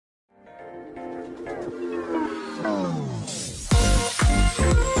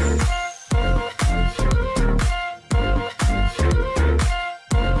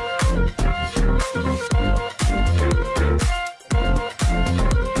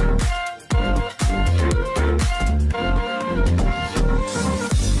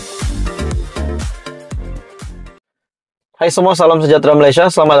Hai semua, salam sejahtera Malaysia.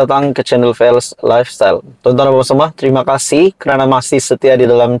 Selamat datang ke channel Fels Lifestyle. Tuan-tuan dan bapak semua, terima kasih kerana masih setia di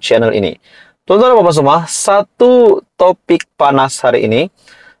dalam channel ini. Tuan-tuan dan bapak semua, satu topik panas hari ini,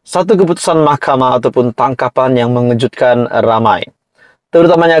 satu keputusan mahkamah ataupun tangkapan yang mengejutkan ramai,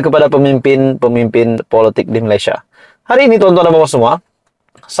 terutamanya kepada pemimpin politik di Malaysia. Hari ini tuan-tuan dan bapak semua,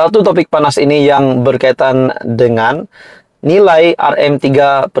 satu topik panas ini yang berkaitan dengan nilai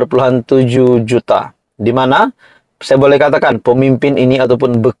RM3,7 juta, di mana saya boleh katakan pemimpin ini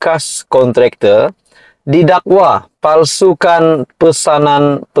ataupun bekas kontraktor didakwa palsukan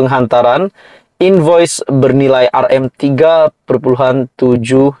pesanan penghantaran invoice bernilai RM3,7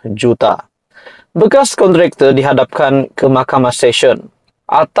 juta. Bekas kontraktor dihadapkan ke Mahkamah Session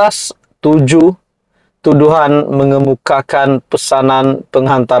atas 7 tuduhan mengemukakan pesanan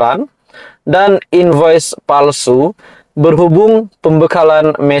penghantaran dan invoice palsu berhubung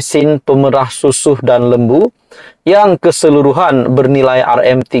pembekalan mesin pemerah susu dan lembu yang keseluruhan bernilai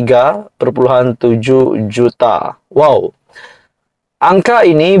RM3,7 juta. Wow. Angka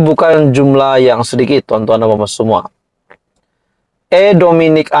ini bukan jumlah yang sedikit, tuan-tuan dan puan semua.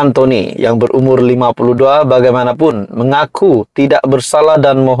 Dominic Anthony yang berumur 52 bagaimanapun mengaku tidak bersalah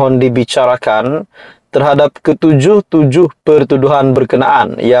dan mohon dibicarakan terhadap ketujuh pertuduhan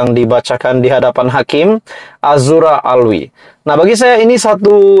berkenaan yang dibacakan di hadapan Hakim Azura Alwi. Nah, bagi saya ini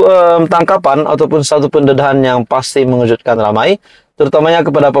satu tangkapan ataupun satu pendedahan yang pasti mengejutkan ramai, terutamanya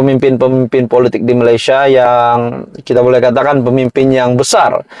kepada pemimpin-pemimpin politik di Malaysia yang kita boleh katakan pemimpin yang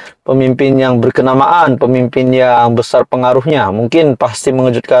besar, pemimpin yang berkenamaan, pemimpin yang besar pengaruhnya. Mungkin pasti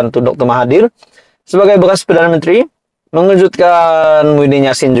mengejutkan Dr. Mahathir sebagai bekas Perdana Menteri, mengejutkan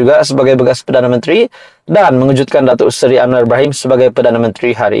Muhyiddin Yassin juga sebagai bekas Perdana Menteri, dan mengejutkan Datuk Seri Anwar Ibrahim sebagai Perdana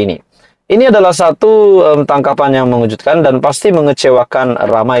Menteri hari ini. Ini adalah satu tangkapan yang mengejutkan dan pasti mengecewakan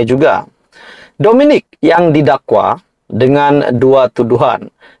ramai juga. Dominic yang didakwa dengan 2 tuduhan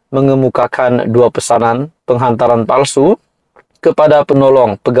mengemukakan 2 pesanan penghantaran palsu kepada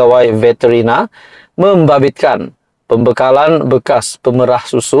penolong pegawai veterina, membabitkan pembekalan bekas pemerah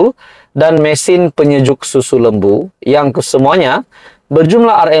susu dan mesin penyejuk susu lembu yang kesemuanya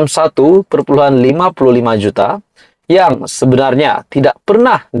berjumlah RM1,55 juta yang sebenarnya tidak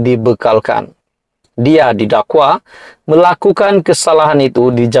pernah dibekalkan. Dia didakwa melakukan kesalahan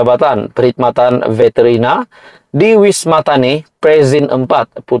itu di Jabatan Perkhidmatan Veterina di Wisma Tani Prezin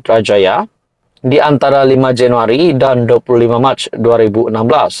 4 Putrajaya di antara 5 Januari dan 25 Mac 2016.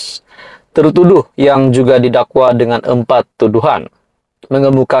 Tertuduh yang juga didakwa dengan 4 tuduhan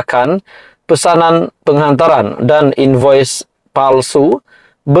mengemukakan pesanan penghantaran dan invoice palsu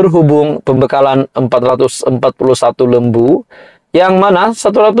berhubung pembekalan 441 lembu yang mana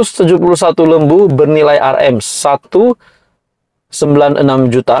 171 lembu bernilai RM196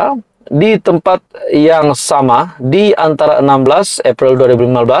 juta di tempat yang sama di antara 16 April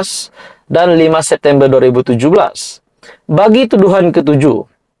 2015 dan 5 September 2017. Bagi tuduhan ketujuh,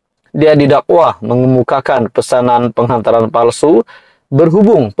 dia didakwa mengemukakan pesanan penghantaran palsu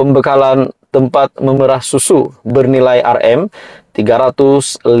berhubung pembekalan tempat memerah susu bernilai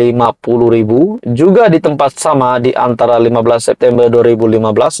RM350.000 juga di tempat sama di antara 15 September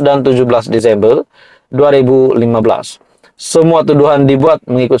 2015 dan 17 Desember 2015. Semua tuduhan dibuat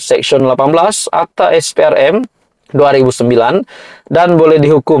mengikut Seksyen 18 Akta SPRM 2009 dan boleh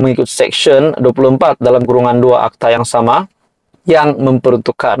dihukum mengikut Seksyen 24 dalam kurungan 2 Akta yang sama yang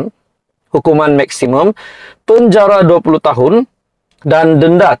memperuntukkan hukuman maksimum penjara 20 tahun dan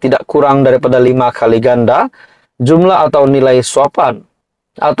denda tidak kurang daripada 5 kali ganda jumlah atau nilai suapan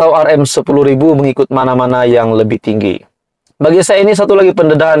atau RM10.000 mengikut mana-mana yang lebih tinggi. Bagi saya ini satu lagi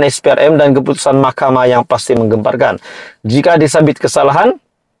pendedahan SPRM dan keputusan mahkamah yang pasti menggemparkan. Jika disabit kesalahan,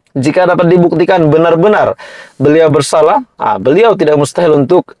 jika dapat dibuktikan benar-benar beliau bersalah, beliau tidak mustahil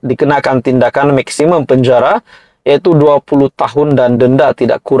untuk dikenakan tindakan maksimum penjara yaitu 20 tahun dan denda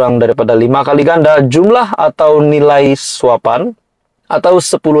tidak kurang daripada 5 kali ganda jumlah atau nilai suapan atau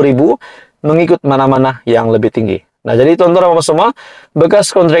 10.000 mengikut mana-mana yang lebih tinggi. Nah, jadi tuan-tuan dan puan semua, bekas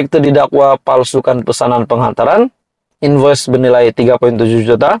kontraktor didakwa palsukan pesanan penghantaran, invoice bernilai 3,7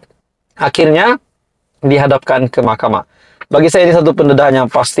 juta, akhirnya dihadapkan ke mahkamah. Bagi saya ini satu pendedahan yang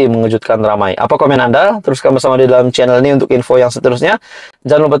pasti mengejutkan ramai. Apa komen Anda? Teruskan bersama di dalam channel ini untuk info yang seterusnya.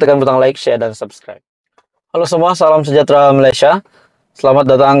 Jangan lupa tekan butang like, share, dan subscribe. Halo semua, salam sejahtera Malaysia.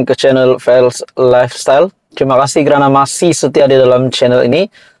 Selamat datang ke channel Fels Lifestyle. Terima kasih kerana masih setia di dalam channel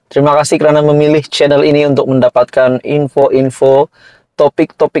ini. Terima kasih kerana memilih channel ini untuk mendapatkan info-info,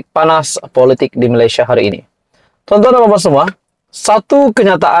 topik-topik panas politik di Malaysia hari ini. Tuan-tuan dan puan semua, satu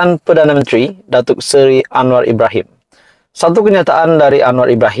kenyataan Perdana Menteri Datuk Seri Anwar Ibrahim. Satu kenyataan dari Anwar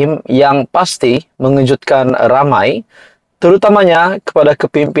Ibrahim yang pasti mengejutkan ramai terutamanya kepada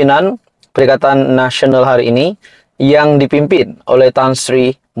kepimpinan Perikatan Nasional hari ini yang dipimpin oleh Tan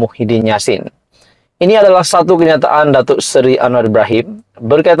Sri Muhyiddin Yassin. Ini adalah satu kenyataan Datuk Seri Anwar Ibrahim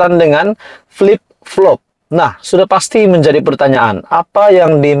berkaitan dengan flip-flop. Nah, sudah pasti menjadi pertanyaan, apa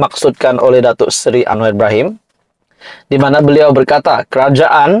yang dimaksudkan oleh Datuk Seri Anwar Ibrahim? Di mana beliau berkata,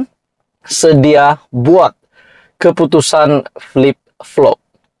 kerajaan sedia buat keputusan flip-flop.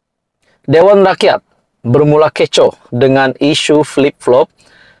 Dewan Rakyat bermula kecoh dengan isu flip-flop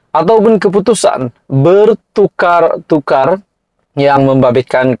ataupun keputusan bertukar-tukar yang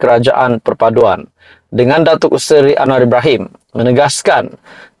membabitkan kerajaan perpaduan. Dengan Datuk Seri Anwar Ibrahim menegaskan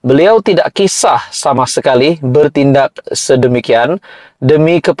beliau tidak kisah sama sekali bertindak sedemikian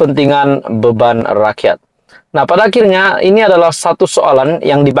demi kepentingan beban rakyat. Nah, pada akhirnya ini adalah satu soalan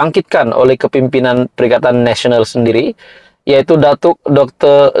yang dibangkitkan oleh kepimpinan Perikatan Nasional sendiri, yaitu Datuk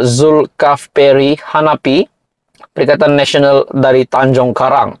Dr. Zulkifli Hanafi, Perikatan Nasional dari Tanjung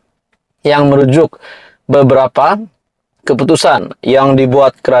Karang, yang merujuk beberapa keputusan yang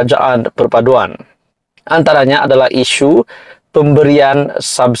dibuat kerajaan perpaduan. Antaranya adalah isu pemberian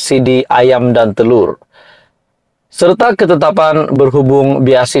subsidi ayam dan telur, serta ketetapan berhubung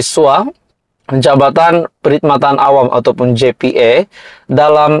beasiswa Jabatan Perkhidmatan Awam ataupun JPA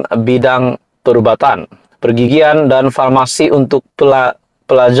dalam bidang perubatan, pergigian dan farmasi untuk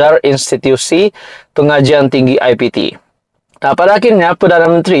pelajar institusi pengajian tinggi IPT. Nah, pada akhirnya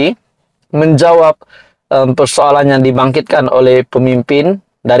Perdana Menteri menjawab persoalan yang dibangkitkan oleh pemimpin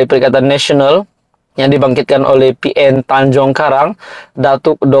dari Perikatan Nasional yang dibangkitkan oleh PN Tanjung Karang,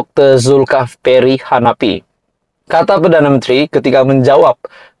 Datuk Dr. Zulkifli Hanafi. Kata Perdana Menteri ketika menjawab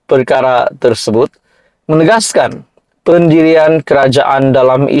perkara tersebut, menegaskan pendirian kerajaan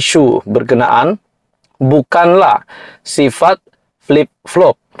dalam isu berkenaan bukanlah sifat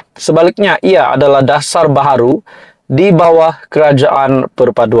flip-flop. Sebaliknya, ia adalah dasar baharu di bawah kerajaan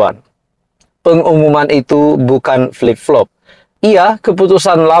perpaduan. Pengumuman itu bukan flip-flop. Ia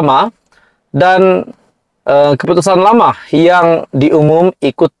keputusan lama dan keputusan lama yang diumum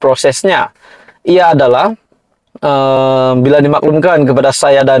ikut prosesnya. Ia adalah bila dimaklumkan kepada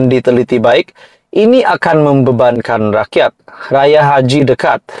saya dan diteliti baik, ini akan membebankan rakyat. Raya haji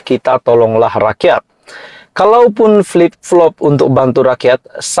dekat, kita tolonglah rakyat. Kalaupun flip-flop untuk bantu rakyat,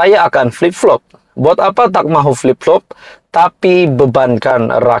 saya akan flip-flop. Buat apa tak mahu flip-flop, tapi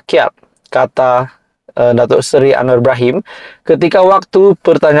bebankan rakyat, kata Datuk Seri Anwar Ibrahim ketika waktu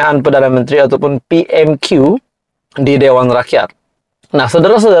pertanyaan Perdana Menteri ataupun PMQ di Dewan Rakyat. Nah,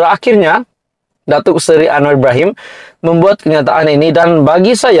 saudara-saudara, akhirnya Datuk Seri Anwar Ibrahim membuat kenyataan ini, dan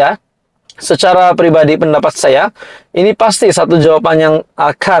bagi saya, secara pribadi pendapat saya, ini pasti satu jawaban yang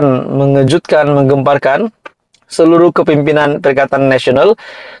akan mengejutkan, menggemparkan seluruh kepimpinan Perikatan Nasional,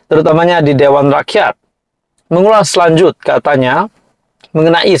 terutamanya di Dewan Rakyat. Mengulas lanjut, katanya,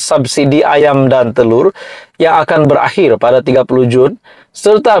 mengenai subsidi ayam dan telur yang akan berakhir pada 30 Jun,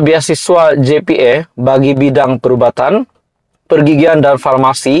 serta beasiswa JPA bagi bidang perubatan, pergigian dan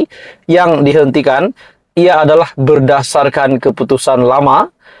farmasi yang dihentikan, ia adalah berdasarkan keputusan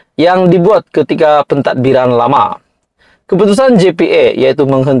lama yang dibuat ketika pentadbiran lama. Keputusan JPA, yaitu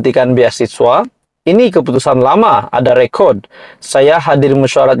menghentikan beasiswa, ini keputusan lama, ada rekod. Saya hadir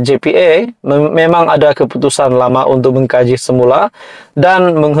mesyuarat JPA, memang ada keputusan lama untuk mengkaji semula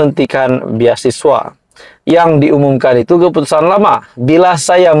dan menghentikan beasiswa. Yang diumumkan itu keputusan lama. Bila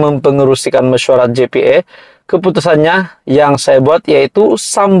saya mempengerusikan mesyuarat JPA, keputusannya yang saya buat yaitu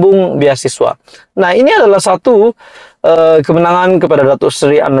sambung beasiswa. Nah, ini adalah satu kemenangan kepada Datuk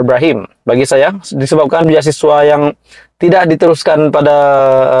Seri Anwar Ibrahim. Bagi saya, disebabkan beasiswa yang tidak diteruskan pada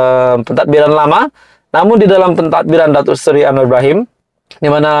pentadbiran lama, namun di dalam pentadbiran Datuk Seri Anwar Ibrahim, di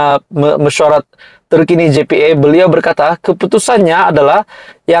mana mesyuarat terkini JPA, beliau berkata keputusannya adalah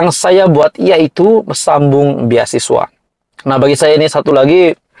yang saya buat, yaitu sambung beasiswa. Nah, bagi saya ini satu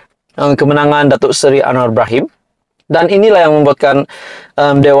lagi kemenangan Datuk Seri Anwar Ibrahim, dan inilah yang membuatkan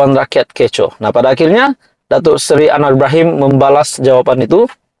Dewan Rakyat kecoh. Nah, pada akhirnya Datuk Seri Anwar Ibrahim membalas jawaban itu,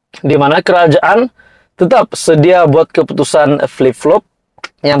 di mana kerajaan tetap sedia buat keputusan flip-flop.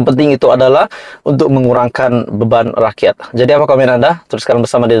 Yang penting itu adalah untuk mengurangkan beban rakyat. Jadi apa komen Anda? Teruskan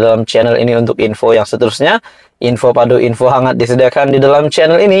bersama di dalam channel ini untuk info yang seterusnya. Info padu, info hangat disediakan di dalam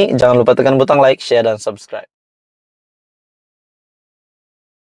channel ini. Jangan lupa tekan butang like, share, dan subscribe.